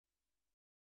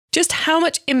Just how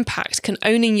much impact can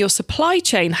owning your supply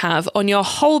chain have on your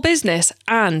whole business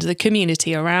and the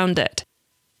community around it?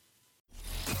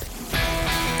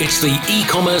 It's the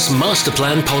E-commerce Master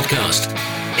Plan podcast.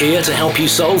 Here to help you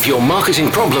solve your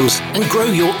marketing problems and grow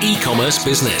your e-commerce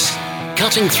business.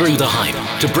 Cutting through the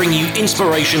hype to bring you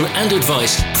inspiration and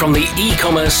advice from the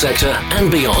e-commerce sector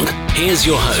and beyond. Here's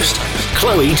your host,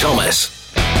 Chloe Thomas.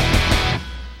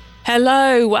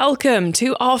 Hello, welcome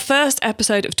to our first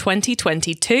episode of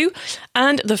 2022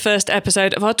 and the first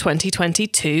episode of our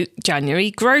 2022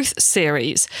 January Growth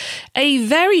Series. A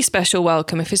very special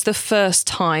welcome if it's the first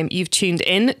time you've tuned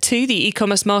in to the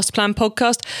E-commerce Master Plan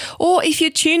podcast, or if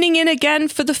you're tuning in again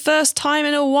for the first time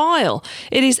in a while.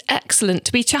 It is excellent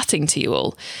to be chatting to you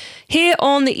all. Here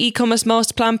on the E-commerce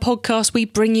Master Plan podcast, we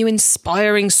bring you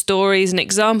inspiring stories and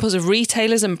examples of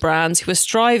retailers and brands who are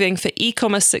striving for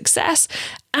e-commerce success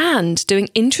and doing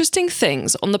interesting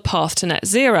things on the path to net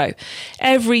zero.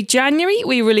 Every January,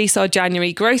 we release our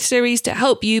January Growth Series to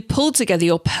help you pull together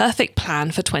your perfect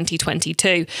plan for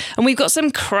 2022. And we've got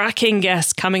some cracking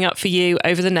guests coming up for you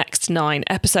over the next 9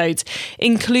 episodes,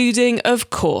 including, of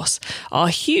course, our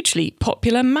hugely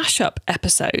popular mashup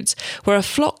episodes, where a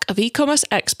flock of e-commerce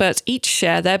experts each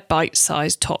share their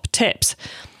bite-sized top tips.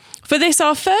 For this,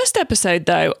 our first episode,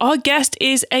 though, our guest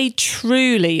is a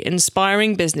truly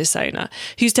inspiring business owner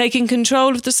who's taken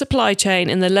control of the supply chain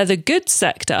in the leather goods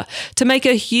sector to make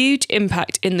a huge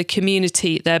impact in the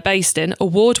community they're based in,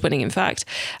 award-winning in fact,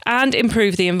 and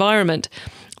improve the environment.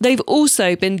 They've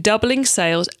also been doubling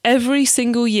sales every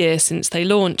single year since they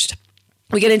launched.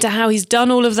 We get into how he's done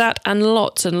all of that and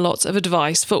lots of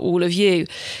advice for all of you.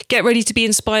 Get ready to be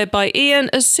inspired by Ian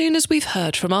as soon as we've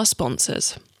heard from our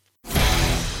sponsors.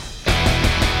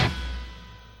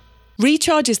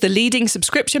 Recharge is the leading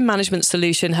subscription management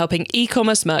solution helping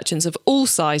e-commerce merchants of all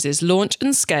sizes launch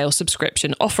and scale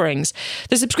subscription offerings.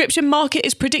 The subscription market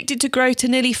is predicted to grow to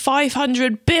nearly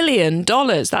 $500 billion,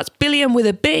 that's billion with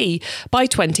a B, by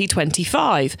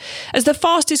 2025. As the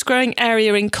fastest growing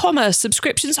area in commerce,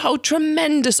 subscriptions hold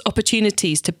tremendous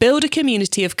opportunities to build a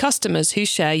community of customers who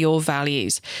share your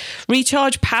values.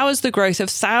 Recharge powers the growth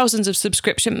of thousands of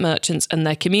subscription merchants and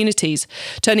their communities,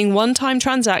 turning one-time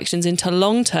transactions into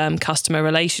long-term customer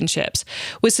relationships.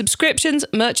 With subscriptions,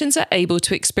 merchants are able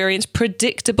to experience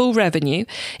predictable revenue,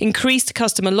 increased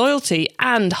customer loyalty,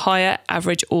 and higher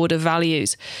average order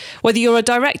values. Whether you're a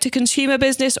direct-to-consumer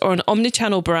business or an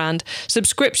omnichannel brand,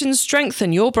 subscriptions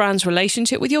strengthen your brand's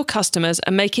relationship with your customers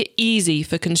and make it easy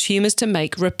for consumers to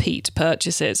make repeat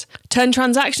purchases. Turn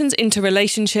transactions into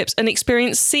relationships and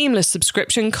experience seamless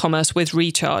subscription commerce with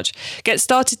Recharge. Get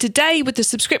started today with the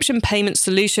subscription payment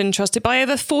solution trusted by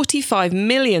over 45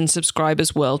 million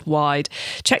subscribers worldwide.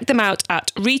 Check them out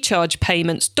at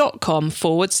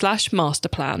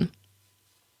rechargepayments.com/masterplan.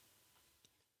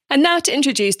 And now to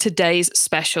introduce today's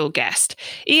special guest.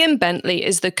 Ian Bentley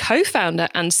is the co-founder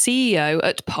and CEO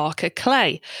at Parker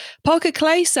Clay. Parker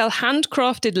Clay sell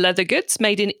handcrafted leather goods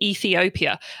made in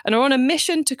Ethiopia and are on a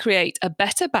mission to create a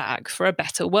better bag for a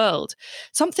better world.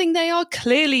 Something they are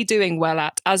clearly doing well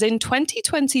at, as in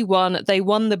 2021 they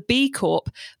won the B Corp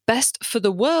Best for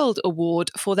the World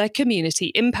Award for their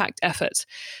community impact efforts.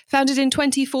 Founded in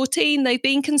 2014, they've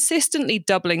been consistently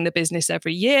doubling the business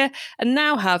every year and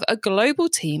now have a global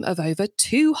team of over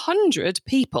 200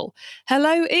 people.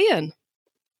 Hello, Ian.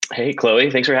 Hey, Chloe.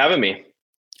 Thanks for having me.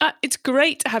 It's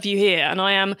great to have you here, and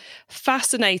I am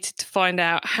fascinated to find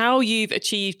out how you've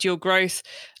achieved your growth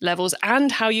levels and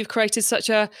how you've created such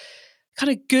a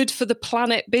kind of good for the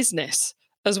planet business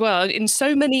as well in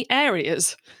so many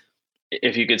areas.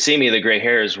 If you could see me, the gray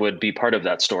hairs would be part of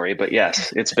that story. But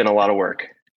yes, it's been a lot of work.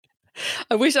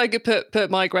 I wish I could put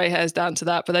my grey hairs down to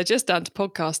that, but they're just down to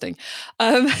podcasting.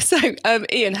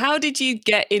 Ian, how did you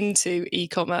get into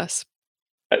e-commerce?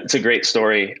 It's a great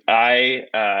story. I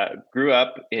grew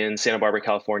up in Santa Barbara,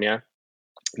 California.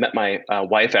 Met my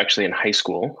wife actually in high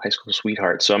school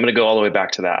sweetheart. So I'm going to go all the way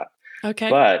back to that. Okay.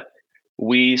 But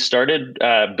we started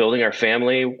building our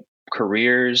family,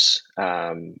 careers,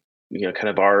 kind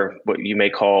of our, what you may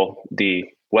call the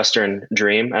Western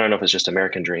dream. I don't know if it's just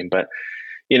American dream, but,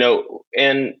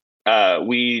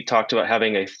 we talked about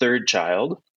having a third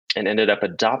child and ended up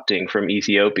adopting from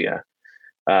Ethiopia.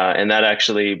 And that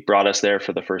actually brought us there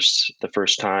for the first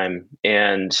time.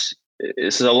 And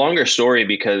this is a longer story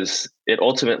because it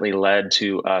ultimately led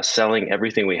to selling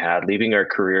everything we had, leaving our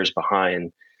careers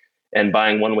behind and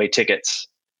buying one-way tickets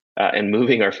and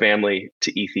moving our family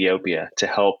to Ethiopia to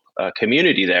help a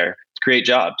community there create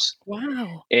jobs.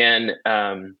 Wow. And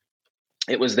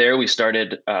it was there we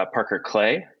started Parker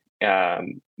Clay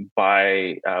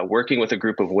by working with a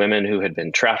group of women who had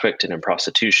been trafficked and in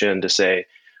prostitution to say,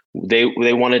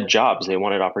 they wanted jobs, they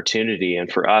wanted opportunity.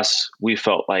 And for us, we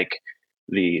felt like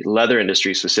the leather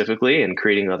industry specifically and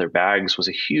creating leather bags was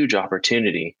a huge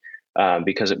opportunity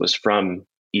because it was from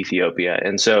Ethiopia.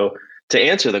 And so to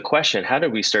answer the question, how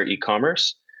did we start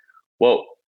e-commerce? Well,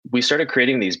 we started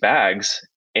creating these bags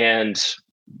and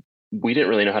we didn't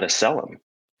really know how to sell them.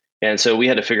 And so we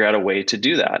had to figure out a way to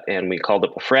do that. And we called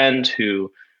up a friend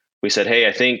who we said, hey,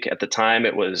 I think at the time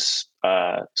it was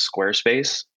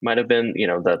Squarespace might have been,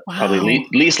 the probably Wow.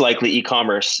 least likely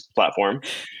e-commerce platform.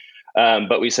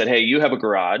 But we said, hey, you have a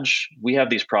garage. We have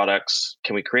these products.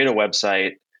 Can we create a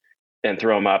website and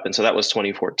throw them up? And so that was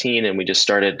 2014. And we just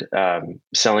started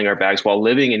selling our bags while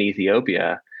living in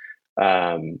Ethiopia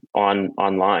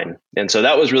online. And so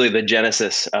that was really the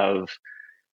genesis of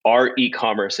our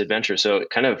e-commerce adventure. So it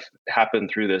kind of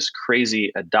happened through this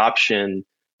crazy adoption,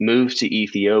 move to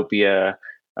Ethiopia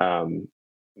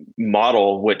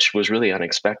model, which was really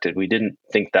unexpected. We didn't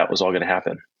think that was all going to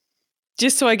happen.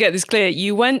 Just so I get this clear,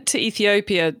 you went to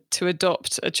Ethiopia to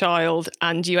adopt a child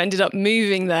and you ended up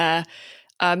moving there,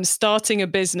 starting a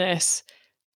business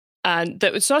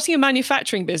starting a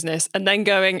manufacturing business and then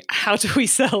going, how do we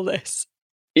sell this?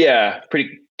 Yeah,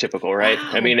 pretty typical, right?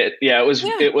 Wow. I mean, it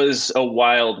was a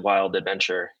wild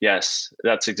adventure. Yes,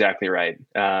 that's exactly right.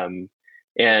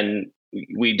 And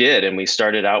we did, and we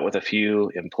started out with a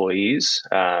few employees,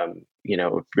 very,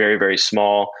 very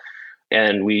small,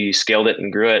 and we scaled it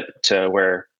and grew it to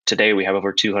where today we have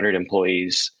over 200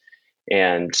 employees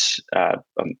and,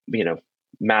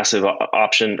 massive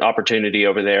opportunity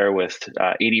over there with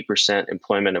 80%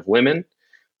 employment of women,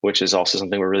 which is also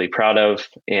something we're really proud of,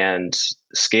 and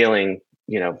scaling,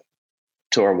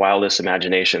 to our wildest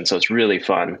imagination. So it's really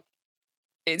fun.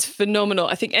 It's phenomenal.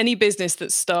 I think any business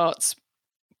that starts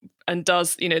and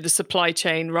does, the supply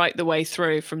chain right the way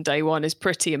through from day one is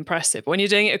pretty impressive. When you're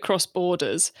doing it across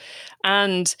borders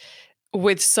and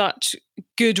with such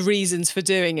good reasons for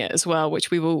doing it as well,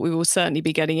 which we will certainly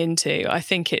be getting into. I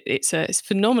think it's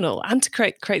phenomenal, and to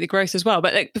create the growth as well.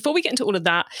 But before we get into all of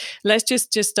that, let's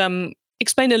just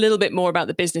explain a little bit more about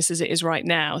the business as it is right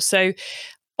now. So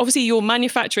obviously your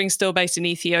manufacturing is still based in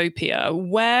Ethiopia.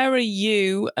 Where are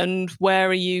you and where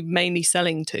are you mainly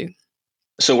selling to?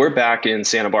 So we're back in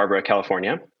Santa Barbara,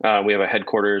 California. We have a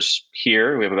headquarters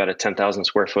here. We have about a 10,000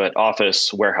 square foot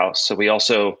office warehouse. So we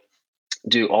also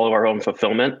do all of our own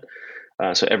fulfillment.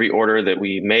 So every order that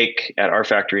we make at our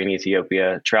factory in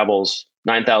Ethiopia travels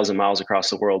 9,000 miles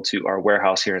across the world to our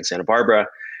warehouse here in Santa Barbara.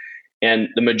 And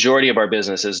the majority of our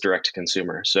business is direct to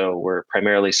consumer. So we're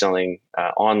primarily selling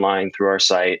online through our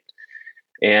site.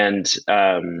 And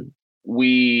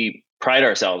we pride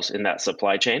ourselves in that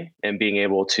supply chain and being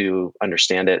able to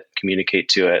understand it, communicate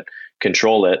to it,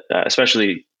 control it,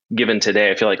 especially given today.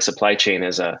 I feel like supply chain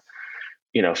is a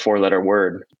 4-letter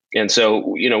word. And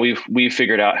so, we've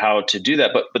figured out how to do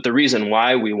that. But the reason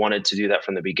why we wanted to do that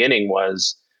from the beginning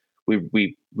was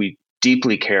we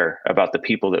deeply care about the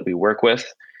people that we work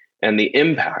with and the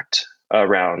impact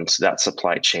around that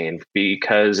supply chain.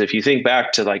 Because if you think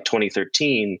back to like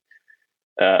 2013,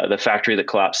 the factory that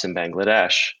collapsed in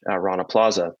Bangladesh, Rana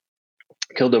Plaza,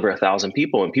 killed over 1,000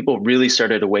 people, and people really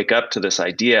started to wake up to this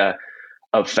idea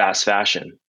of fast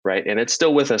fashion. Right. And it's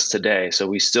still with us today. So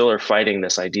we still are fighting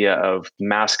this idea of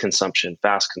mass consumption,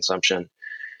 fast consumption,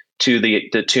 to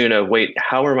the tune of, wait,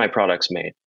 how are my products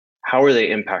made? How are they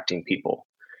impacting people?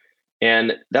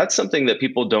 And that's something that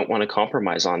people don't want to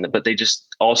compromise on, but they just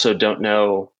also don't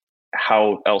know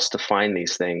how else to find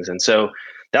these things. And so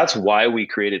that's why we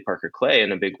created Parker Clay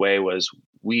in a big way, was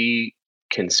we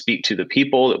can speak to the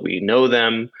people, that we know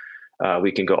them.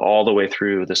 We can go all the way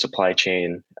through the supply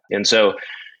chain. And so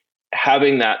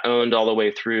having that owned all the way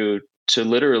through to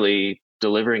literally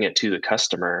delivering it to the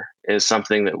customer is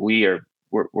something that we're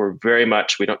very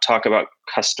much, we don't talk about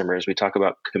customers, we talk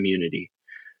about community.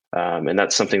 And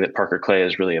that's something that Parker Clay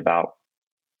is really about.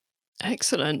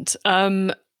 Excellent.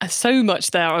 So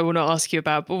much there I want to ask you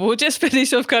about, but we'll just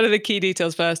finish off kind of the key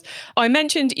details first. I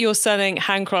mentioned you're selling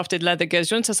handcrafted leather goods.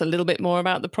 Do you want to tell us a little bit more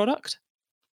about the product?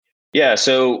 Yeah.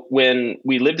 So when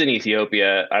we lived in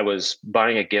Ethiopia, I was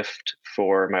buying a gift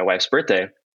for my wife's birthday.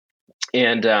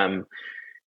 And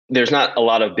there's not a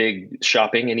lot of big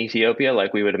shopping in Ethiopia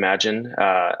like we would imagine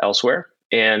elsewhere.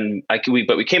 And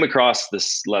but we came across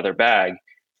this leather bag,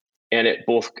 and it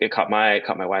caught my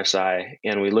wife's eye.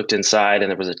 And we looked inside, and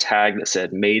there was a tag that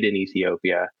said "Made in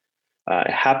Ethiopia."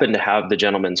 It happened to have the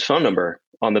gentleman's phone number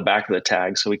on the back of the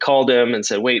tag. So we called him and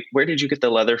said, "Wait, where did you get the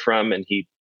leather from?" And he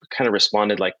kind of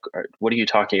responded like, "What are you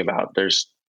talking about?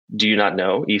 Do you not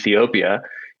know Ethiopia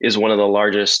is one of the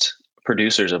largest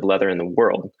producers of leather in the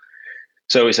world?"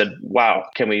 So we said, wow,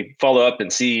 can we follow up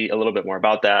and see a little bit more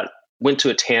about that? Went to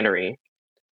a tannery.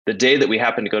 The day that we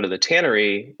happened to go to the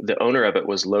tannery, the owner of it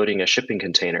was loading a shipping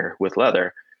container with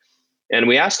leather. And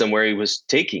we asked him where he was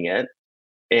taking it.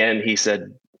 And he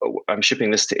said, "Oh, I'm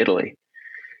shipping this to Italy."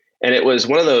 And it was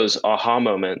one of those aha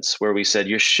moments where we said,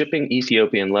 you're shipping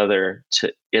Ethiopian leather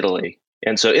to Italy.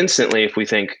 And so instantly, if we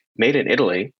think made in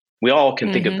Italy, we all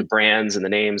can think of the brands and the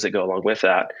names that go along with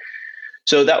that.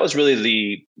 So that was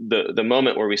really the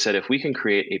moment where we said, if we can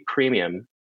create a premium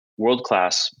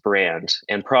world-class brand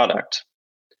and product,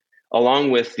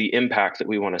 along with the impact that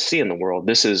we want to see in the world,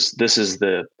 this is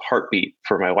the heartbeat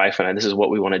for my wife and I. This is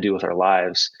what we want to do with our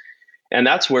lives. And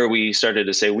that's where we started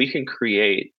to say we can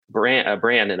create a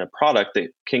brand and a product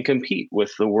that can compete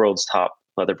with the world's top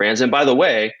leather brands. And by the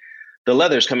way, the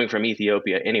leather's coming from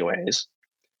Ethiopia anyways.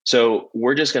 So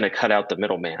we're just going to cut out the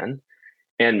middleman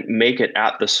and make it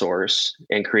at the source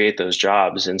and create those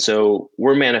jobs. And so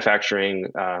we're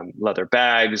manufacturing leather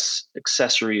bags,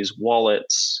 accessories,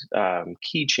 wallets,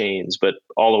 keychains, but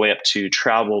all the way up to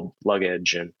travel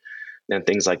luggage and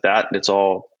things like that. It's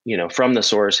all, from the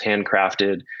source,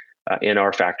 handcrafted in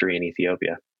our factory in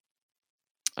Ethiopia.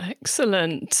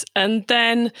 Excellent. And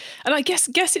I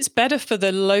guess it's better for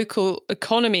the local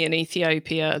economy in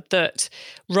Ethiopia that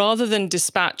rather than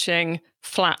dispatching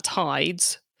flat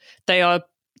hides, they are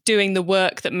doing the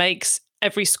work that makes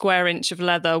every square inch of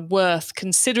leather worth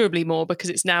considerably more because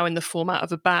it's now in the format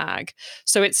of a bag.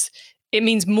 So it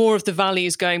means more of the value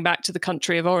is going back to the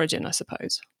country of origin, I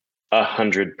suppose.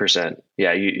 100%.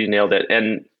 Yeah, you nailed it.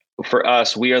 And for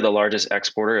us, we are the largest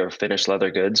exporter of finished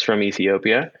leather goods from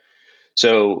Ethiopia.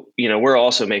 So, we're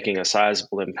also making a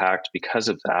sizable impact because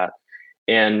of that.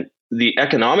 And the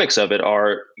economics of it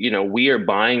are, we are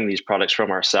buying these products from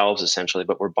ourselves essentially,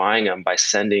 but we're buying them by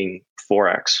sending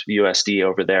Forex USD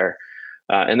over there.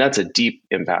 And that's a deep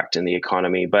impact in the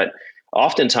economy. But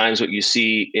oftentimes what you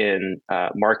see in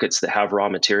markets that have raw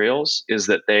materials is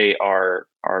that they are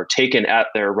taken at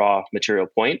their raw material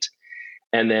point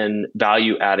and then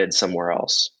value added somewhere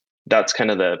else. That's kind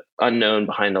of the unknown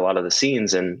behind a lot of the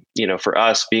scenes. And, for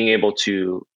us being able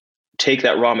to take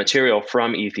that raw material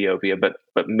from Ethiopia, but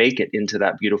make it into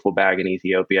that beautiful bag in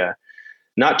Ethiopia,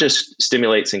 not just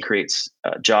stimulates and creates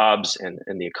jobs and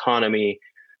the economy,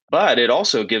 but it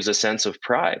also gives a sense of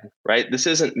pride, right? This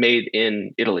isn't made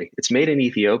in Italy. It's made in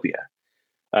Ethiopia,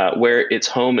 where its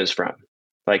home is from.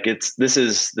 Like this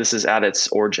is at its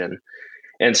origin.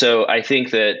 And so I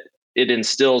think that it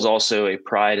instills also a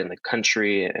pride in the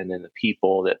country and in the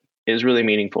people that is really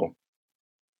meaningful.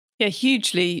 Yeah,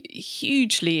 hugely,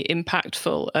 hugely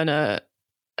impactful. And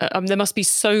there must be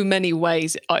so many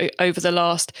ways over the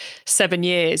last 7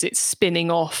 years it's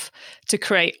spinning off to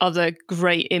create other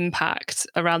great impact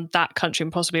around that country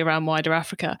and possibly around wider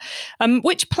Africa.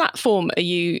 Which platform are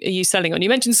you selling on? You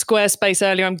mentioned Squarespace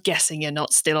earlier. I'm guessing you're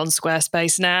not still on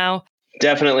Squarespace now.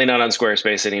 Definitely not on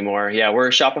Squarespace anymore. Yeah, we're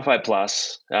Shopify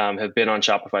Plus, have been on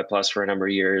Shopify Plus for a number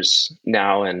of years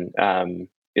now. And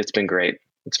it's been great.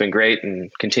 It's been great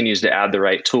and continues to add the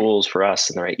right tools for us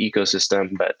and the right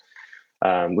ecosystem. But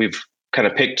we've kind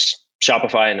of picked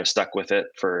Shopify and have stuck with it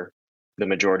for the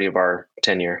majority of our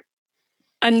tenure.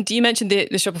 And you mentioned the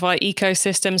Shopify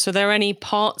ecosystem. So are there any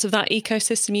parts of that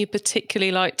ecosystem you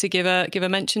particularly like to give a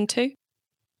mention to?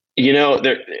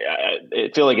 I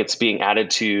feel like it's being added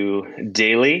to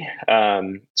daily.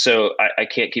 So I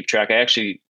can't keep track.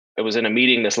 I was in a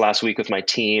meeting this last week with my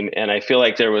team, and I feel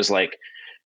like there was like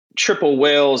triple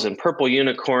whales and purple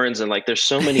unicorns, and like there's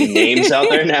so many names out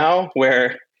there now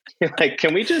where like,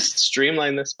 can we just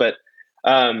streamline this? But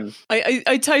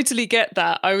I totally get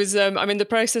that. I'm in the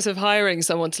process of hiring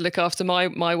someone to look after my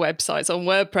websites on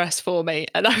WordPress for me,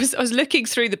 and I was looking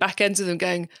through the back ends of them,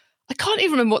 going, I can't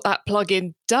even remember what that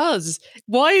plugin does.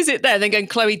 Why is it there? And then going,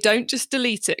 Chloe, don't just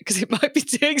delete it because it might be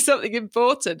doing something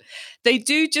important. They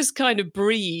do just kind of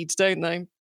breed, don't they?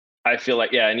 I feel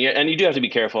like, yeah. And you do have to be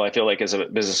careful, I feel like, as a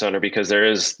business owner, because there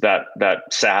is that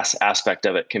SaaS aspect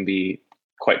of it can be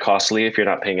quite costly if you're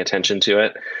not paying attention to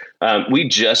it. We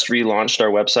just relaunched our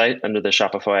website under the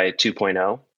Shopify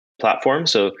 2.0 platform.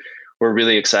 So we're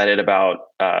really excited about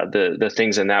the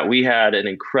things in that. We had an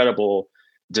incredible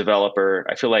developer.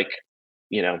 I feel like,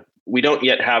 we don't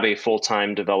yet have a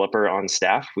full-time developer on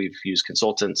staff. We've used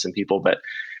consultants and people, but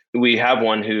we have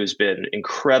one who's been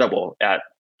incredible at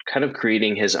kind of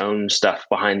creating his own stuff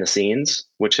behind the scenes,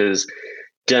 which has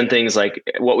done things like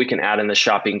what we can add in the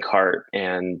shopping cart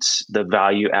and the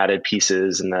value added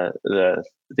pieces and the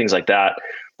things like that.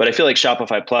 But I feel like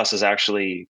Shopify Plus has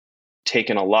actually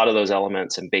taken a lot of those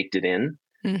elements and baked it in,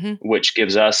 which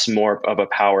gives us more of a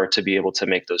power to be able to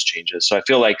make those changes. So I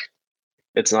feel like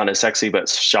it's not as sexy, but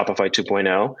Shopify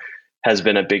 2.0 has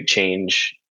been a big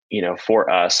change, for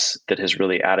us that has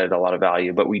really added a lot of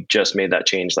value. But we just made that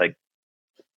change like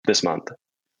this month.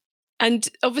 And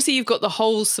obviously you've got the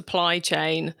whole supply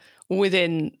chain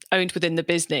owned within the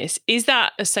business. Is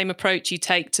that the same approach you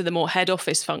take to the more head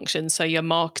office functions, so your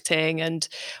marketing and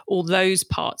all those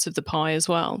parts of the pie as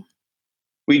well?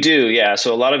 We do, yeah.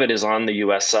 So a lot of it is on the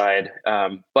US side.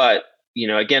 But,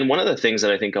 again, one of the things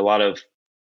that I think a lot of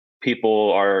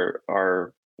people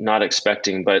are not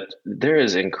expecting, but there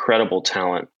is incredible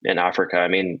talent in Africa. I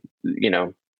mean,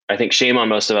 I think shame on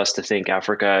most of us to think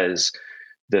Africa is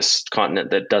this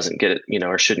continent that doesn't get it,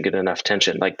 or shouldn't get enough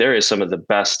attention. Like, there is some of the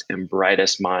best and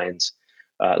brightest minds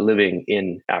living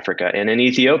in Africa. And in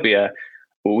Ethiopia,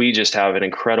 we just have an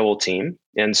incredible team.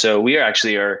 And so we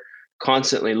are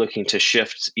constantly looking to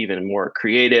shift even more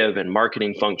creative and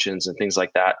marketing functions and things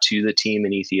like that to the team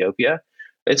in Ethiopia.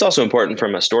 It's also important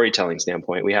from a storytelling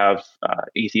standpoint. We have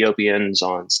Ethiopians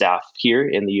on staff here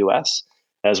in the US,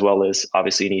 as well as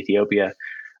obviously in Ethiopia.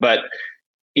 But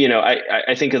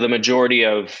I think of the majority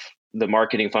of the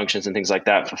marketing functions and things like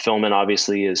that. Fulfillment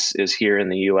obviously is here in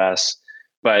the US,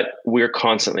 but we're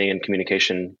constantly in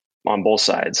communication on both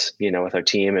sides, with our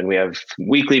team. And we have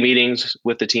weekly meetings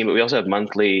with the team, but we also have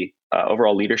monthly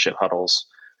overall leadership huddles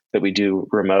that we do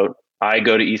remote. I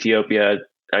go to Ethiopia.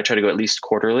 I try to go at least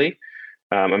quarterly.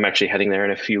 I'm actually heading there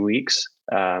in a few weeks.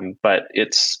 But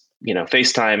it's,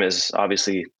 FaceTime is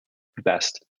obviously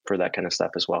best for that kind of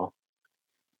stuff as well.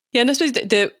 Yeah, and I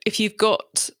suppose if you've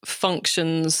got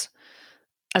functions,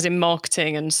 as in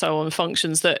marketing and so on,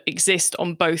 functions that exist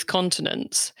on both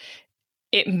continents,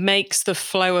 it makes the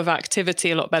flow of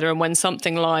activity a lot better. And when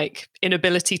something like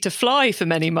inability to fly for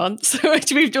many months,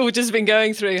 which we've all just been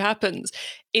going through, happens,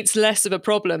 it's less of a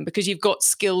problem because you've got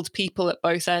skilled people at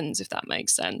both ends, if that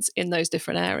makes sense, in those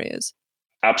different areas.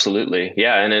 Absolutely.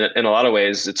 Yeah. And in a lot of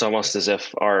ways, it's almost as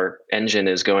if our engine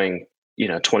is going,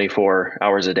 24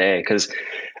 hours a day, because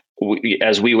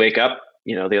as we wake up,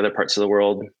 the other parts of the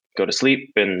world go to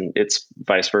sleep, and it's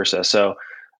vice versa. So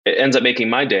it ends up making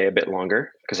my day a bit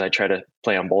longer because I try to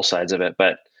play on both sides of it.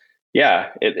 But yeah,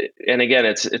 and again,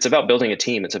 it's about building a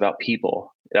team. It's about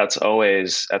people. That's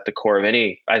always at the core of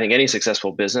any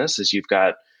successful business is you've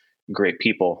got great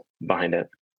people behind it.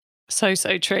 So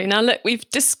true. Now, look, we've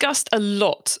discussed a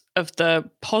lot of the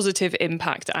positive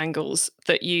impact angles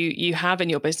that you have in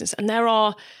your business, and there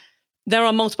are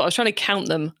multiple. I was trying to count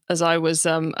them as I was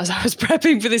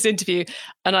prepping for this interview,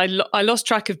 and I lost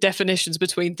track of definitions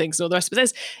between things and all the rest.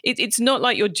 But it's not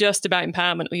like you're just about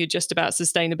empowerment or you're just about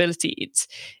sustainability.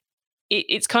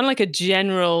 It's kind of like a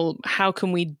general, how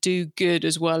can we do good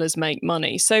as well as make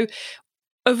money? So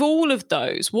of all of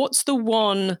those, what's the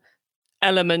one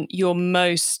element you're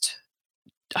most,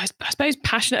 I suppose,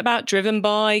 passionate about, driven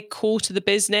by, core to the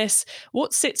business?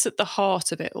 What sits at the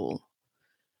heart of it all?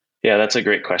 Yeah, that's a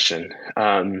great question.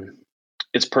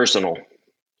 It's personal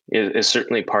is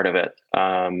certainly part of it.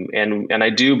 And I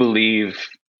do believe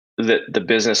that the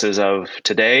businesses of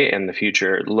today and the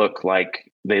future look like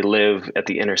they live at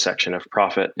the intersection of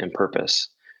profit and purpose,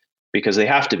 because they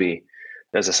have to be.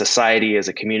 As a society, as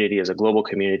a community, as a global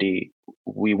community,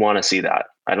 we want to see that.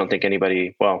 I don't think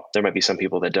anybody, well, there might be some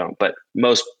people that don't, but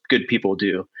most good people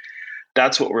do.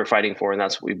 That's what we're fighting for, and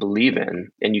that's what we believe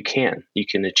in, and you can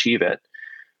achieve it.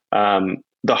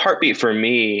 The heartbeat for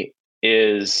me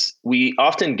is we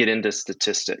often get into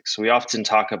statistics. We often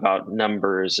talk about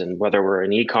numbers and whether we're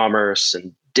in e-commerce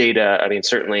and data. I mean,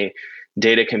 certainly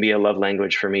data can be a love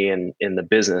language for me in the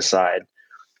business side.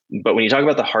 But when you talk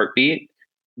about the heartbeat,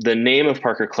 the name of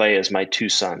Parker Clay is my two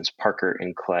sons, Parker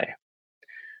and Clay.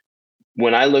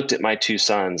 When I looked at my two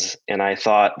sons and I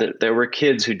thought that there were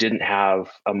kids who didn't have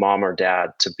a mom or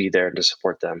dad to be there to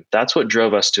support them, that's what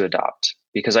drove us to adopt,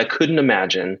 because I couldn't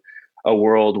imagine a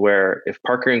world where if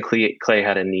Parker and Clay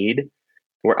had a need,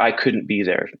 where I couldn't be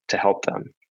there to help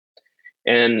them.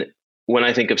 And when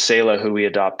I think of Selah, who we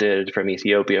adopted from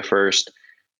Ethiopia first,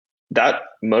 that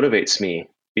motivates me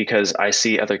because I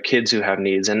see other kids who have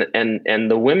needs, and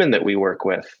the women that we work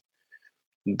with,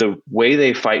 the way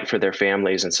they fight for their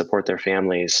families and support their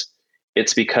families,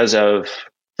 it's because of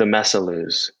the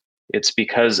Messalus. It's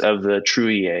because of the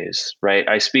Truyes, right?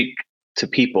 I speak to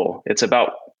people. It's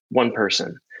about one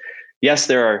person. Yes,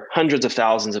 there are hundreds of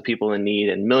thousands of people in need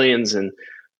and millions,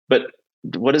 but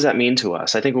what does that mean to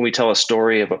us? I think when we tell a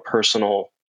story of a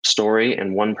personal story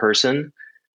and one person,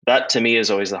 that to me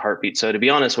is always the heartbeat. So to be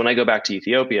honest, when I go back to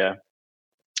Ethiopia,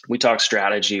 we talk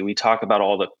strategy, we talk about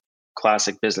all the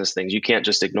classic business things. You can't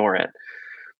just ignore it.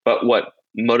 But what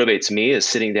motivates me is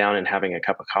sitting down and having a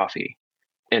cup of coffee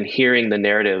and hearing the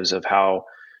narratives of how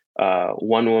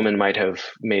One woman might have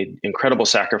made incredible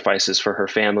sacrifices for her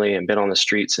family and been on the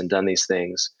streets and done these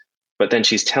things. But then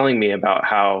she's telling me about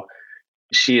how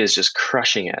she is just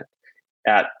crushing it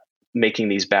at making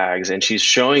these bags. And she's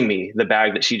showing me the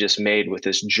bag that she just made with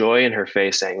this joy in her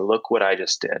face, saying, look what I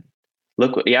just did.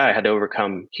 Look what, yeah, I had to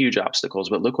overcome huge obstacles,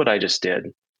 but look what I just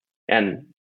did. And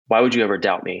why would you ever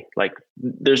doubt me? Like,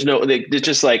 there's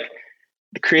just like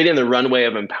creating the runway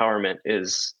of empowerment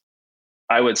is,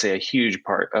 I would say, a huge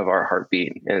part of our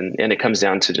heartbeat. And it comes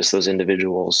down to just those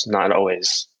individuals, not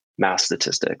always mass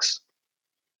statistics.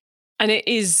 And it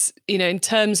is, in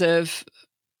terms of,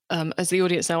 as the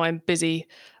audience know, I'm busy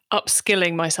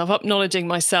upskilling myself, acknowledging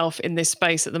myself in this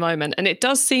space at the moment. And it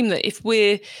does seem that if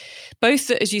we're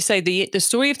both, as you say, the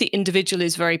story of the individual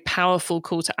is very powerful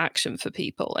call to action for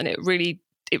people. And it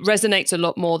resonates a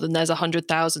lot more than there's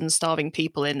 100,000 starving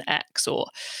people in X or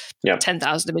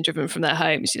 10,000 have been driven from their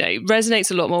homes. It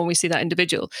resonates a lot more when we see that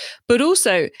individual. But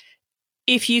also,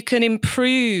 if you can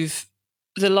improve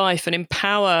the life and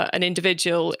empower an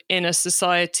individual in a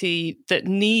society that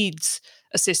needs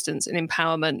assistance and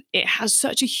empowerment, it has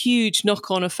such a huge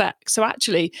knock-on effect. So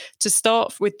actually, to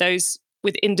start with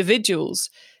individuals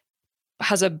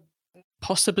has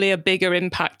possibly a bigger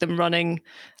impact than running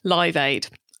Live Aid,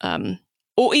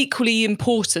 or equally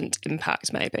important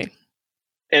impact, maybe.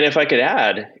 And if I could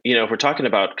add, if we're talking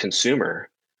about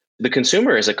the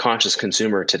consumer is a conscious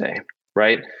consumer today,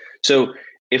 right? So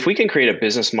if we can create a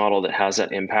business model that has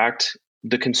that impact,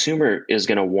 the consumer is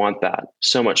going to want that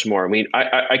so much more. I mean,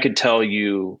 I could tell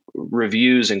you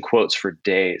reviews and quotes for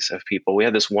days of people. We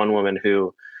had this one woman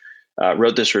who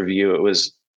wrote this review.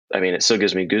 It still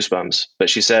gives me goosebumps, but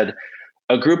she said,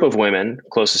 a group of women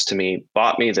closest to me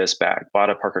bought me this bag, bought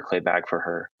a Parker Clay bag for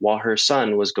her while her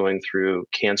son was going through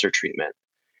cancer treatment.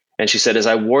 And she said, as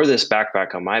I wore this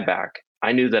backpack on my back,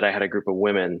 I knew that I had a group of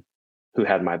women who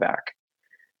had my back.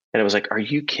 And it was like, are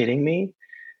you kidding me?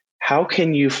 How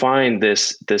can you find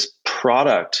this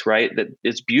product, right? That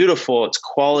it's beautiful, it's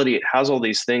quality, it has all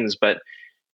these things, but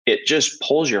it just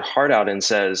pulls your heart out and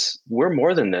says, we're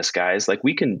more than this, guys. Like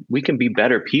we can be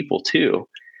better people too.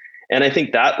 And I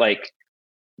think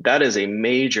that is a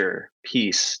major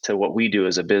piece to what we do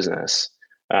as a business.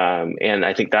 And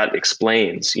I think that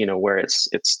explains, where it's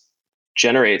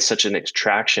generates such an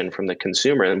attraction from the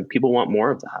consumer, and people want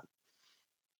more of that.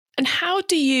 And how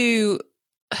do you,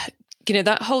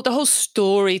 the whole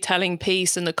storytelling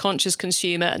piece and the conscious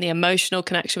consumer and the emotional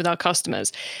connection with our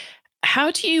customers,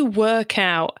 how do you work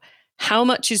out how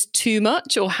much is too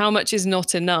much or how much is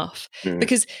not enough?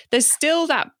 Because there's still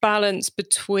that balance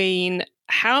between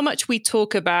how much we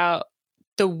talk about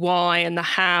the why and the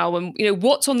how and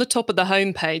what's on the top of the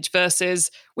homepage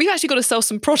versus we've actually got to sell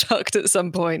some product at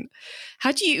some point.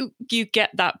 How do you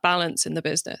get that balance in the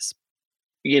business?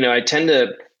 I tend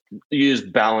to use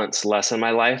balance less in my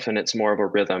life, and it's more of a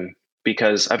rhythm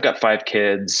because I've got 5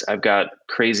 kids. I've got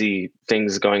crazy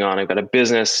things going on. I've got a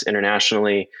business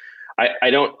internationally.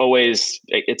 I don't always,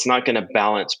 it's not going to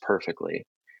balance perfectly.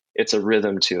 It's a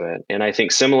rhythm to it. And I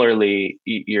think similarly,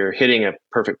 you're hitting a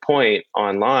perfect point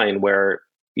online where,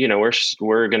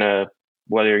 we're going to,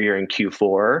 whether you're in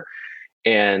Q4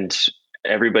 and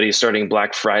everybody's starting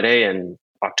Black Friday in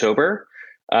October,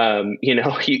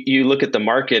 you look at the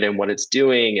market and what it's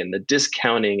doing and the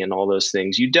discounting and all those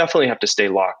things, you definitely have to stay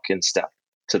locked in step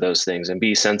to those things and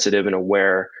be sensitive and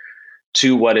aware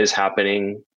to what is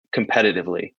happening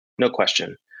competitively, no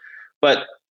question. But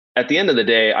at the end of the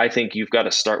day, I think you've got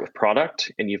to start with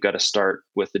product and you've got to start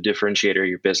with the differentiator of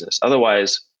your business.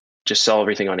 Otherwise, just sell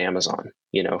everything on Amazon.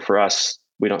 For us,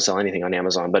 we don't sell anything on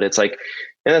Amazon, but it's like,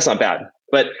 and that's not bad,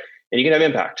 and you can have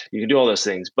impact. You can do all those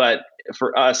things. But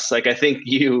for us, I think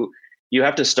you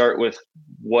have to start with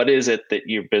what is it that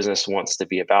your business wants to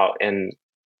be about and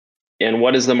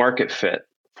what is the market fit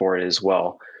for it as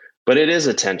well. But it is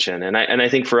attention. And I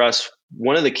think for us,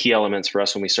 one of the key elements for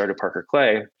us when we started Parker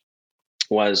Clay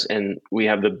was, and we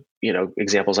have the,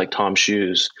 examples like Tom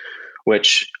Shoes,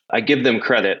 which I give them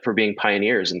credit for being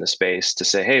pioneers in the space to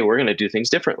say, hey, we're going to do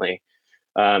things differently.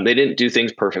 They didn't do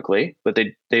things perfectly, but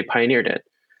they pioneered it.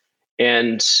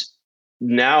 And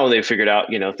now they've figured out,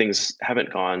 things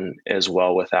haven't gone as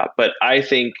well with that. But I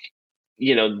think,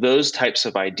 those types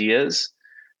of ideas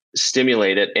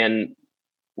stimulate it. And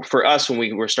for us, when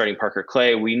we were starting Parker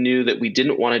Clay, we knew that we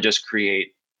didn't want to just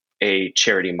create a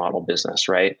charity model business,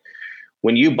 right?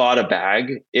 When you bought a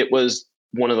bag, it was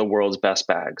one of the world's best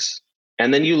bags.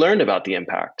 And then you learned about the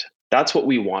impact. That's what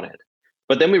we wanted.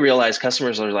 But then we realized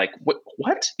customers are like,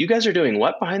 what? You guys are doing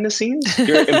what behind the scenes?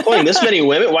 You're employing this many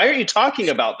women? Why aren't you talking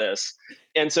about this?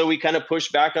 And so we kind of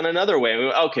pushed back on another way. We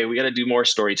got to do more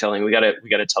storytelling. We got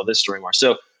to tell this story more.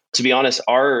 So to be honest,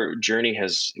 our journey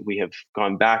we have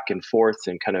gone back and forth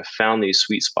and kind of found these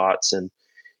sweet spots. And,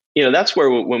 that's where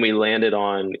when we landed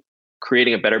on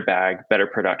creating a better bag, better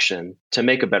production to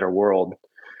make a better world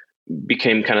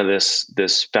became kind of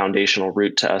this foundational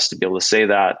root to us to be able to say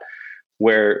that,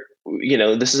 where,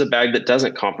 this is a bag that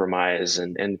doesn't compromise,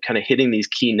 and kind of hitting these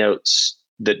key notes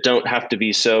that don't have to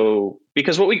be so,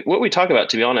 because what we talk about,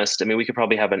 to be honest, I mean, we could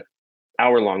probably have an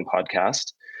hour-long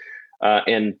podcast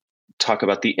and talk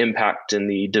about the impact and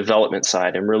the development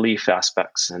side and relief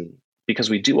aspects, and because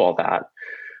we do all that.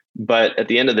 But at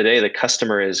the end of the day, the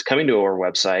customer is coming to our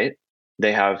website.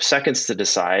 They have seconds to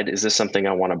decide, is this something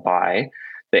I want to buy?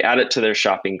 They add it to their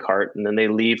shopping cart, and then they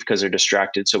leave because they're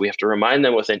distracted. So we have to remind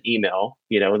them with an email,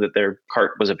 that their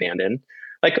cart was abandoned.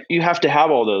 Like, you have to have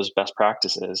all those best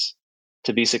practices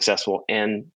to be successful.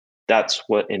 And that's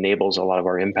what enables a lot of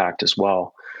our impact as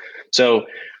well. So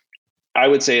I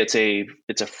would say it's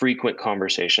a frequent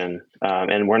conversation,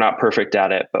 and we're not perfect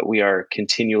at it, but we are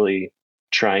continually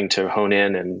trying to hone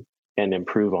in and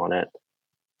improve on it.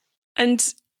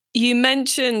 And you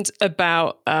mentioned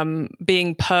about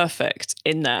being perfect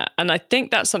in there, and I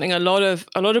think that's something a lot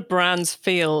of brands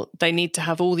feel they need to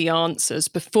have all the answers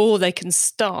before they can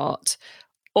start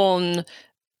on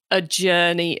a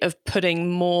journey of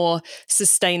putting more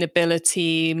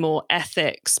sustainability, more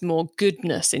ethics, more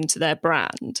goodness into their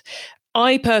brand.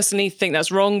 I personally think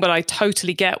that's wrong, but I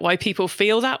totally get why people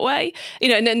feel that way.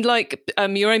 And then like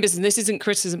your own business, this isn't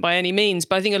criticism by any means,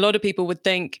 but I think a lot of people would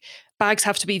think bags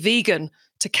have to be vegan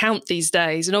to count these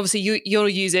days. And obviously you're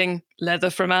using leather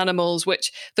from animals,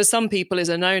 which for some people is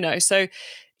a no-no. So,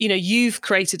 you've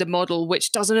created a model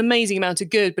which does an amazing amount of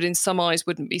good, but in some eyes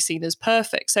wouldn't be seen as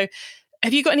perfect. So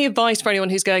have you got any advice for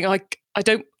anyone who's going, I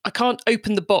can't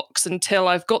open the box until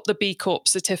I've got the B Corp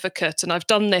certificate and I've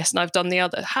done this and I've done the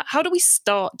other? How do we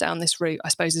start down this route, I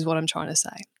suppose, is what I'm trying to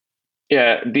say.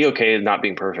 Yeah, be okay not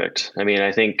being perfect. I mean,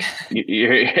 I think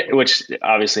which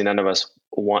obviously none of us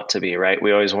want to be, right?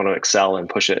 We always want to excel and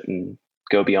push it and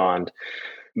go beyond.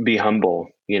 Be humble,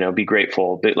 be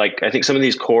grateful. But like, I think some of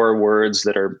these core words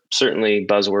that are certainly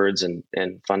buzzwords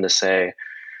and fun to say,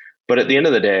 but at the end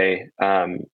of the day,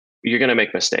 you're going to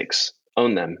make mistakes.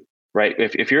 Own them, right?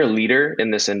 If you're a leader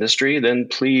in this industry, then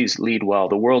please lead well.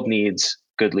 The world needs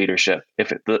good leadership. If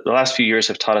the last few years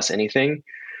have taught us anything,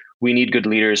 we need good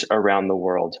leaders around the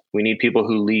world. We need people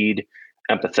who lead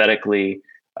empathetically,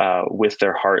 with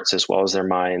their hearts as well as their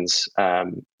minds,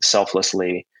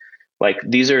 selflessly. Like,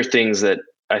 these are things that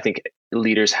I think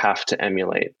leaders have to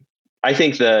emulate. I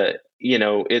think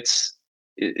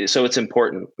it's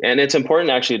important. And it's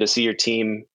important actually to see your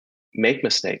team make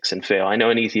mistakes and fail. I know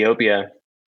in Ethiopia,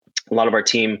 a lot of our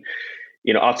team,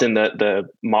 often the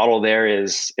model there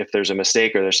is, if there's a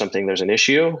mistake or there's an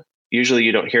issue, usually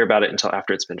you don't hear about it until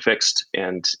after it's been fixed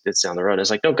and it's down the road. It's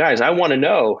like, no, guys, I want to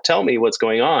know. Tell me what's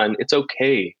going on. It's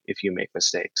okay if you make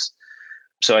mistakes.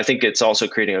 So I think it's also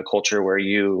creating a culture where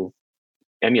you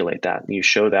emulate that and you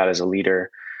show that as a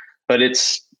leader. But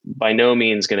it's by no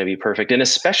means going to be perfect. And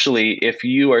especially if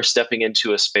you are stepping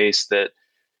into a space that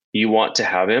you want to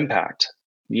have impact.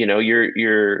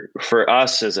 You're for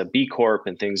us as a B Corp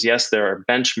and things, yes, there are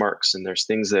benchmarks and there's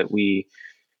things that we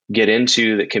get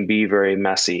into that can be very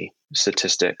messy,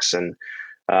 statistics. And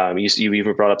you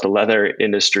even brought up the leather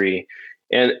industry.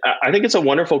 And I think it's a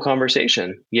wonderful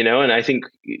conversation, and I think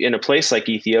in a place like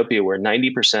Ethiopia, where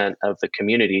 90% of the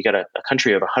community, you got a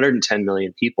country of 110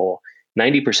 million people,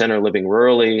 90% are living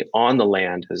rurally on the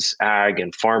land as ag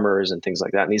and farmers and things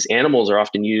like that. And these animals are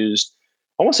often used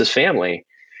almost as family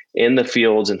in the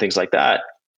fields and things like that.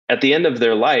 At the end of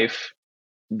their life,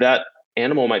 that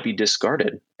animal might be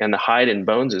discarded and the hide and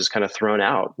bones is kind of thrown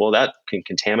out. Well, that can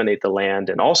contaminate the land,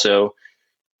 and also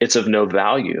it's of no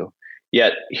value.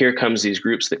 Yet here comes these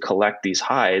groups that collect these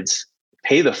hides,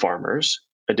 pay the farmers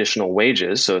additional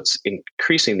wages, so it's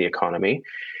increasing the economy.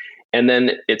 And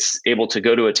then it's able to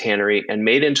go to a tannery and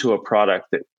made into a product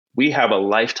that we have a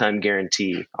lifetime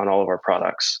guarantee on all of our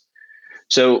products.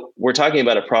 So we're talking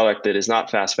about a product that is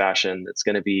not fast fashion, that's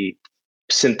going to be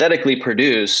synthetically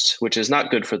produced, which is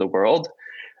not good for the world.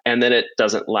 And then it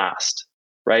doesn't last,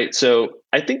 right? So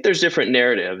I think there's different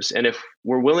narratives. And if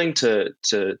we're willing to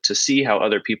see how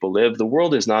other people live, the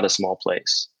world is not a small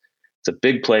place. It's a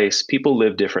big place. People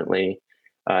live differently,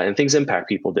 and things impact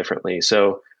people differently.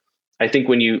 So I think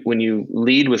when you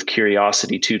lead with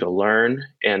curiosity to learn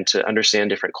and to understand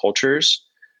different cultures,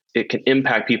 it can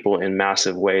impact people in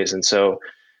massive ways. And so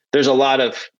there's a lot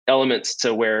of elements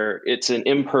to where it's an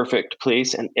imperfect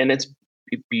place, and it's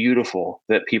beautiful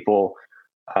that people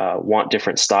want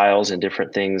different styles and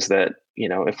different things that,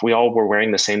 if we all were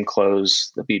wearing the same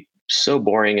clothes, that'd be so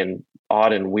boring and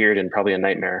odd and weird and probably a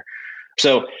nightmare.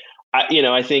 So,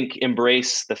 I think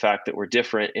embrace the fact that we're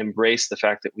different, embrace the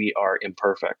fact that we are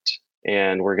imperfect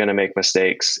and we're going to make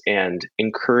mistakes, and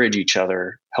encourage each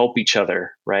other, help each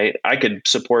other, right? I could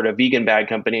support a vegan bag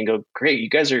company and go, great, you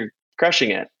guys are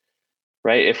crushing it,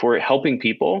 right? If we're helping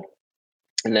people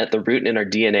and at the root in our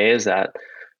DNA is that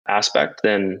aspect,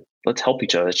 then let's help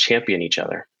each other, let's champion each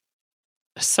other.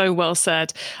 So well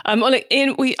said. I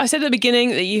said at the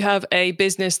beginning that you have a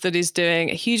business that is doing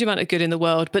a huge amount of good in the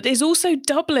world, but is also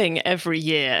doubling every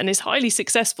year and is highly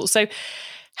successful. So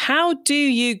how do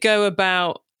you go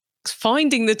about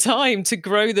finding the time to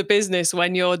grow the business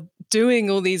when you're doing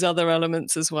all these other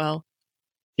elements as well?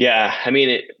 Yeah, I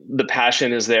mean, the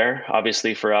passion is there,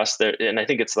 obviously, for us, there, and I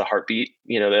think it's the heartbeat,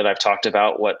 that I've talked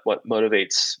about. What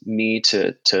motivates me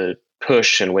to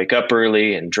push and wake up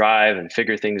early and drive and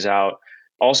figure things out.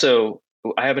 Also,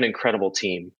 I have an incredible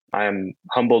team. I am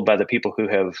humbled by the people who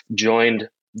have joined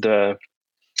the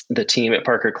team at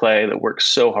Parker Clay that works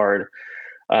so hard,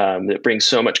 that brings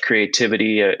so much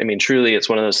creativity. I mean, truly, it's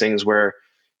one of those things where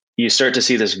you start to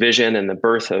see this vision and the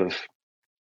birth of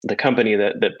the company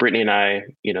that Brittany and I,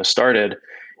 started,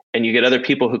 and you get other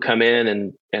people who come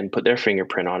in and put their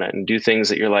fingerprint on it and do things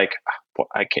that you're like,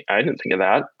 I didn't think of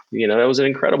that. That was an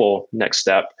incredible next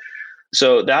step.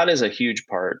 So that is a huge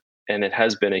part. And it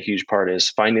has been a huge part,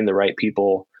 is finding the right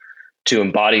people to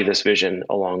embody this vision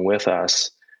along with us,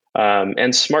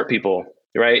 and smart people,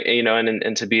 right?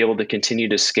 And to be able to continue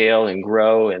to scale and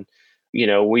grow. And,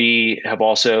 we have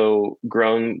also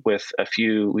grown with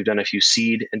we've done a few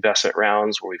seed investment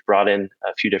rounds where we've brought in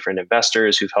a few different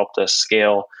investors who've helped us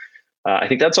scale. I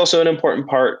think that's also an important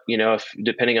part, if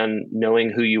depending on knowing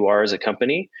who you are as a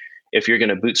company, if you're going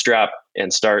to bootstrap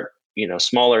and start,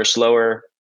 smaller, slower,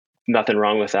 nothing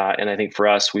wrong with that. And I think for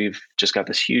us, we've just got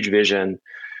this huge vision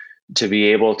to be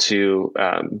able to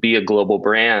be a global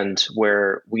brand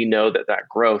where we know that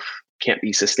growth can't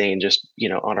be sustained just,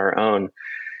 on our own.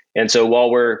 And so while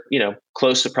we're,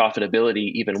 close to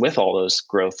profitability, even with all those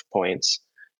growth points,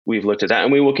 we've looked at that,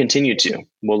 and we will continue to.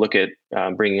 We'll look at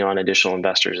bringing on additional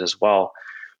investors as well.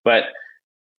 But,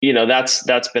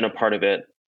 that's been a part of it,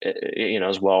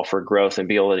 as well, for growth and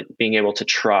being able to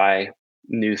try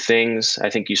new things.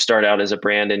 I think you start out as a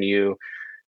brand and you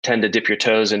tend to dip your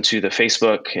toes into the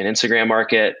Facebook and Instagram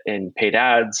market and paid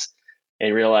ads,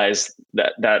 and realize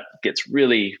that gets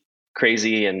really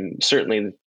crazy. And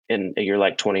certainly in a year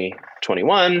like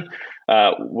 2021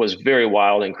 was very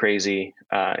wild and crazy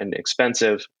and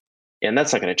expensive. And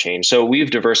that's not going to change. So we've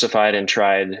diversified and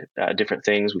tried different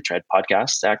things. We've tried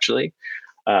podcasts, actually.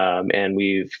 And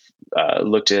we've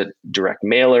looked at direct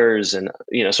mailers, and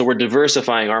so we're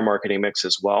diversifying our marketing mix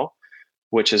as well,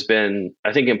 which has been,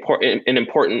 I think,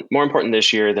 more important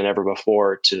this year than ever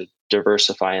before to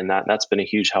diversify in that. That's been a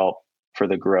huge help for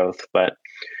the growth. But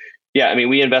yeah, I mean,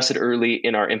 we invested early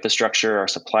in our infrastructure, our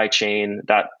supply chain.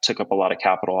 That took up a lot of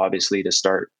capital, obviously, to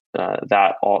start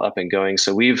that all up and going.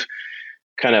 So we've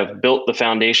kind of built the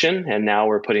foundation, and now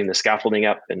we're putting the scaffolding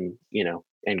up and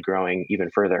growing even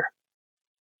further.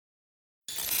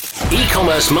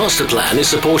 E-commerce Master Plan is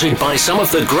supported by some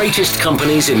of the greatest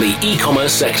companies in the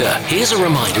e-commerce sector. Here's a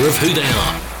reminder of who they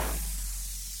are.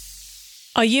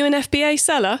 Are you an FBA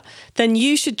seller? Then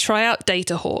you should try out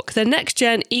DataHawk, the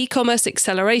next-gen e-commerce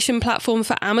acceleration platform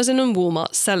for Amazon and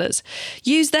Walmart sellers.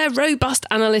 Use their robust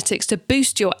analytics to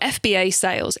boost your FBA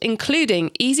sales,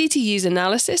 including easy-to-use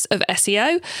analysis of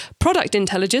SEO, product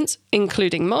intelligence,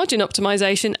 including margin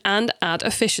optimization, and ad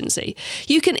efficiency.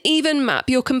 You can even map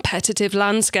your competitive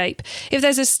landscape. If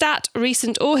there's a stat,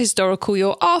 recent or historical,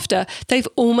 you're after, they've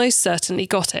almost certainly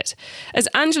got it. As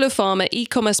Angela Farmer,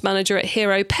 e-commerce manager at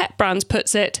Hero Pet Brands, puts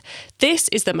it, this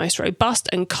is the most robust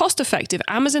and cost-effective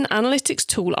Amazon analytics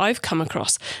tool I've come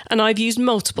across, and I've used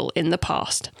multiple in the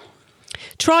past.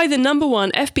 Try the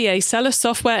 #1 FBA seller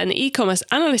software and e-commerce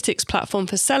analytics platform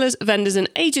for sellers, vendors and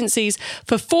agencies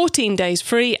for 14 days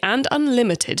free and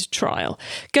unlimited trial.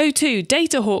 Go to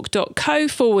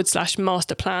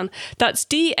datahawk.co/masterplan. That's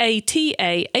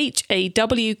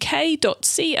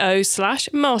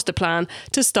datahawk.co/masterplan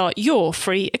to start your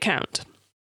free account.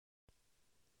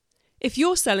 If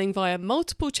you're selling via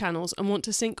multiple channels and want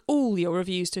to sync all your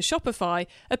reviews to Shopify,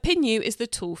 Opinu is the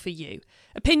tool for you.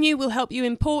 Opinu will help you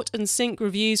import and sync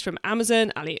reviews from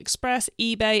Amazon, AliExpress,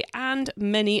 eBay, and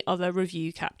many other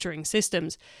review capturing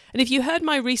systems. And if you heard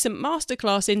my recent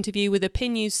masterclass interview with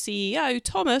Opinu's CEO,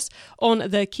 Thomas, on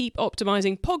the Keep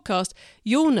Optimizing podcast,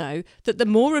 you'll know that the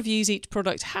more reviews each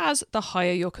product has, the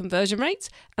higher your conversion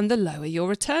rates and the lower your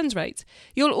returns rates.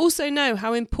 You'll also know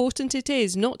how important it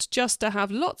is not just to have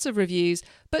lots of reviews, reviews,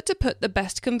 but to put the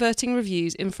best converting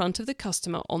reviews in front of the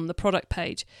customer on the product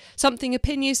page, something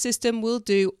Opinio's system will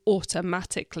do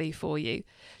automatically for you.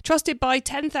 Trusted by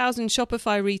 10,000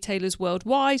 Shopify retailers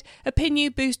worldwide,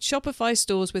 Opinio boosts Shopify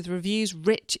stores with reviews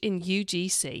rich in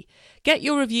UGC. Get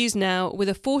your reviews now with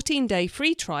a 14-day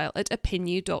free trial at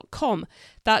opinio.com.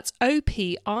 That's OPINEW.com.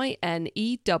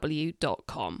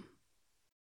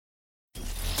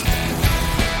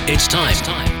 It's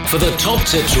time for the top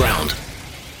tips round.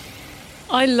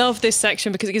 I love this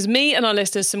section because it gives me and our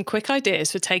listeners some quick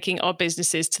ideas for taking our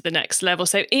businesses to the next level.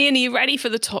 So, Ian, are you ready for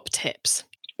the top tips?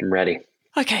 I'm ready.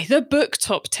 Okay, the book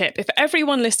top tip. If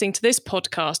everyone listening to this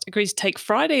podcast agrees to take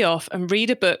Friday off and read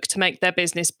a book to make their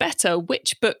business better,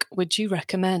 which book would you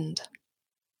recommend?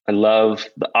 I love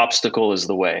The Obstacle is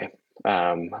the Way.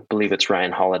 I believe it's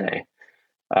Ryan Holiday.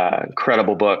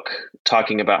 Incredible book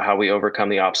talking about how we overcome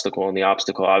the obstacle, and the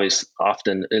obstacle obviously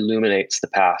often illuminates the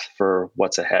path for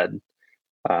what's ahead.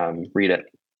 Read it.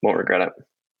 Won't regret it.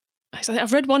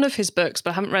 I've read one of his books,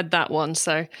 but I haven't read that one.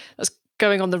 So that's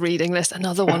going on the reading list.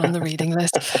 Another one on the reading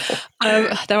list.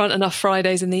 There aren't enough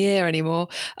Fridays in the year anymore.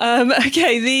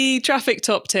 Okay, the traffic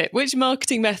top tip. Which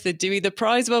marketing method do you either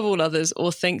prize above all others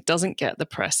or think doesn't get the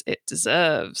press it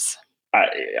deserves?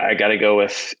 I got to go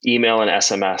with email and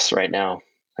SMS right now.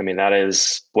 I mean, that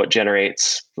is what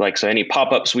generates, so any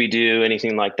pop-ups we do,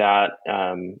 anything like that,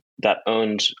 that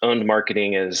owned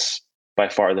marketing is by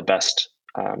far the best,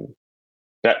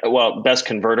 best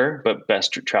converter, but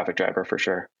best traffic driver for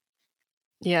sure.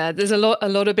 Yeah, there's a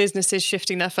lot of businesses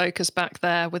shifting their focus back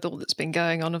there with all that's been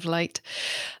going on of late.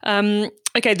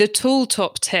 Okay, the tool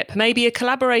top tip, maybe a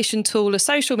collaboration tool, a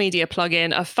social media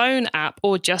plugin, a phone app,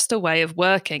 or just a way of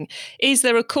working. Is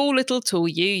there a cool little tool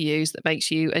you use that makes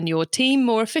you and your team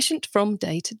more efficient from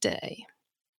day to day?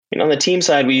 On the team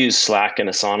side, we use Slack and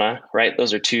Asana, right?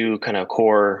 Those are two kind of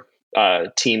core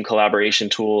team collaboration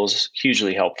tools,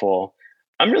 hugely helpful.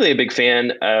 I'm really a big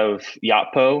fan of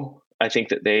Yotpo. I think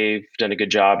that they've done a good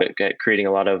job at creating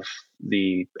a lot of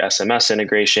the SMS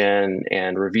integration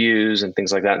and reviews and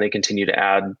things like that. And they continue to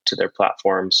add to their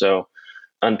platform. So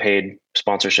unpaid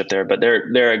sponsorship there, but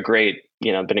they're a great,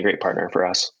 been a great partner for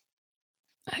us.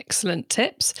 Excellent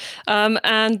tips.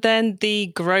 And then the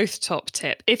growth top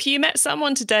tip. If you met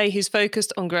someone today who's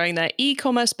focused on growing their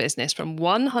e-commerce business from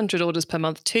 100 orders per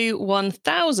month to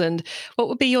 1,000, what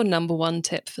would be your number one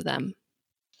tip for them?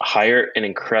 Hire an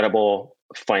incredible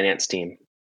finance team,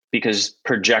 because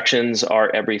projections are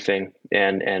everything,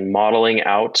 and modeling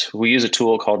out. We use a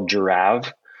tool called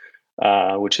Giraffe,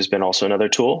 which has been also another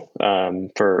tool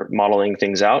for modeling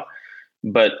things out.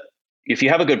 But if you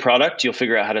have a good product, you'll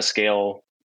figure out how to scale,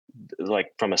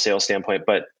 from a sales standpoint.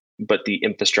 But the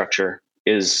infrastructure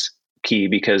is key,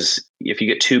 because if you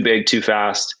get too big too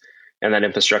fast and that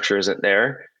infrastructure isn't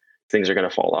there, things are going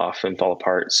to fall off and fall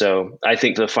apart. So I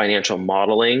think the financial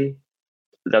modeling,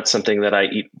 that's something that I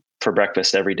eat for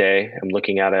breakfast every day. I'm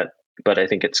looking at it, but I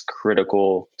think it's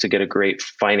critical to get a great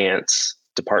finance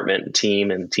department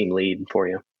team and team lead for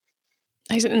you.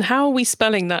 And how are we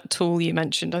spelling that tool you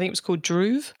mentioned? I think it was called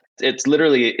Groove. It's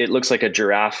literally, it looks like a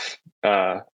giraffe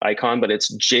icon, but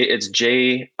it's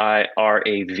Jirave.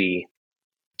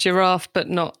 Giraffe, but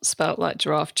not spelt like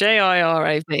giraffe.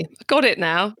 Jirave. Got it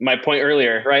now. My point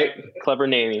earlier, right? Clever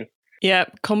naming. Yeah,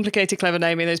 complicated, clever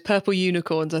naming. Those purple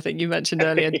unicorns I think you mentioned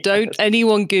earlier. Don't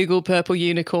anyone Google purple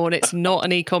unicorn. It's not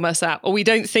an e-commerce app, or we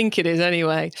don't think it is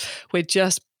anyway. We're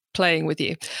just playing with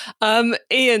you.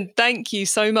 Ian, thank you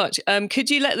so much. Could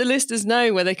you let the listeners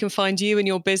know where they can find you and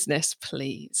your business,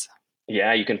 please?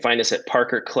 Yeah, you can find us at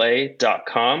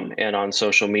parkerclay.com and on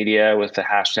social media with the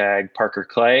hashtag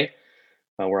ParkerClay.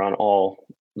 We're on all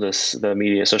the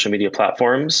social media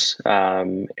platforms,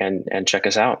 and check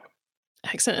us out.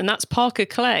 Excellent. And that's Parker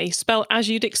Clay, spelled as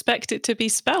you'd expect it to be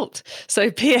spelt. So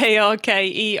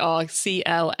ParkerClay.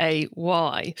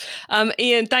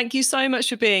 Ian, thank you so much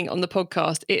for being on the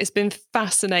podcast. It has been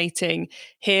fascinating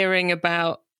hearing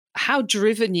about how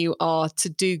driven you are to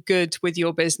do good with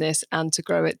your business and to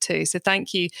grow it too. So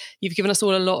thank you. You've given us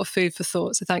all a lot of food for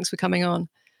thought. So thanks for coming on.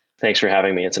 Thanks for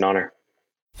having me. It's an honor.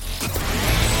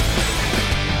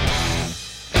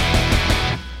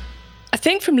 I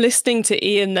think from listening to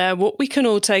Ian there, what we can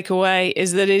all take away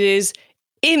is that it is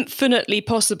infinitely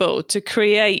possible to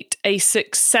create a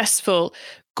successful,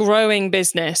 growing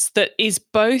business that is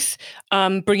both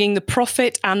bringing the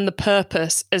profit and the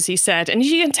purpose, as he said. And as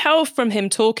you can tell from him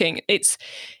talking, it's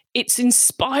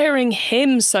inspiring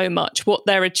him so much what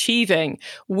they're achieving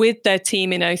with their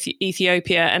team in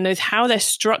Ethiopia and with how they're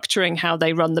structuring how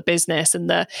they run the business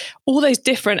and all those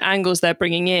different angles they're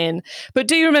bringing in. But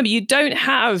do you remember, you don't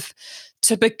have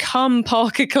to become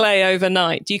Parker Clay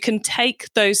overnight. You can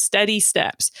take those steady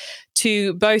steps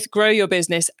to both grow your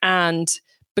business and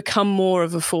become more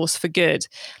of a force for good.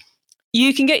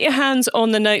 You can get your hands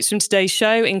on the notes from today's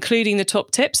show, including the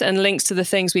top tips and links to the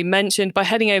things we mentioned, by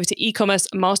heading over to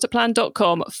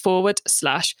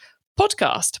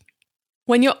ecommercemasterplan.com/podcast.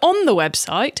 When you're on the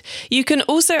website, you can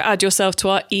also add yourself to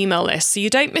our email list so you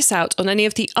don't miss out on any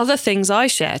of the other things I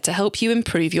share to help you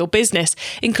improve your business,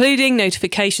 including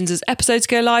notifications as episodes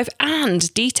go live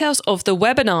and details of the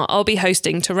webinar I'll be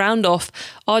hosting to round off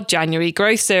our January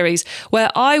growth series, where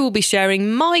I will be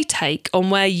sharing my take on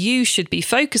where you should be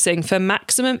focusing for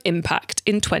maximum impact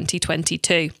in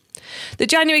 2022. The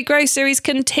January Growth Series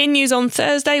continues on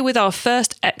Thursday with our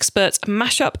first Experts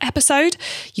Mashup episode.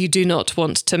 You do not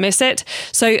want to miss it.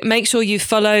 So make sure you've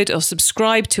followed or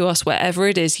subscribed to us wherever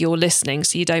it is you're listening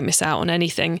so you don't miss out on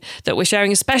anything that we're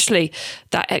sharing, especially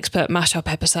that Expert Mashup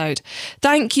episode.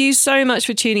 Thank you so much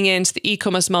for tuning in to the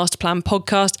E-Commerce Master Plan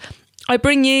podcast. I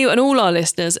bring you and all our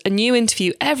listeners a new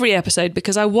interview every episode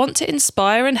because I want to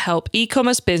inspire and help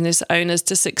e-commerce business owners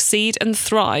to succeed and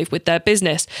thrive with their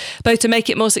business, both to make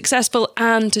it more successful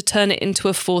and to turn it into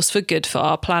a force for good for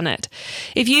our planet.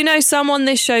 If you know someone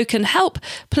this show can help,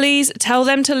 please tell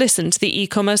them to listen to the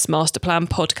E-Commerce Master Plan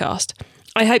podcast.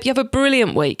 I hope you have a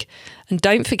brilliant week, and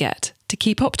don't forget to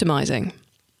keep optimizing.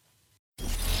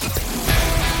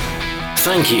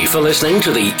 Thank you for listening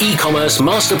to the E-Commerce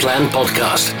Master Plan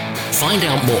podcast. Find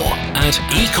out more at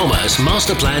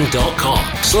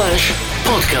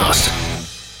ecommercemasterplan.com/podcast.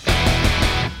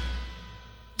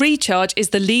 Recharge is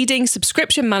the leading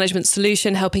subscription management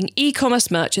solution helping e-commerce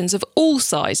merchants of all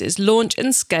sizes launch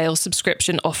and scale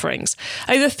subscription offerings.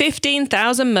 Over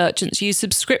 15,000 merchants use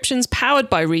subscriptions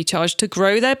powered by Recharge to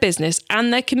grow their business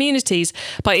and their communities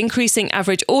by increasing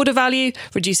average order value,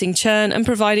 reducing churn, and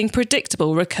providing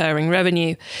predictable recurring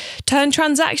revenue. Turn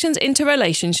transactions into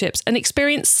relationships and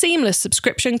experience seamless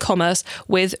subscription commerce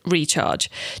with Recharge.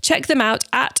 Check them out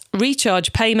at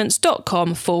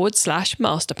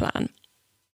rechargepayments.com/masterplan.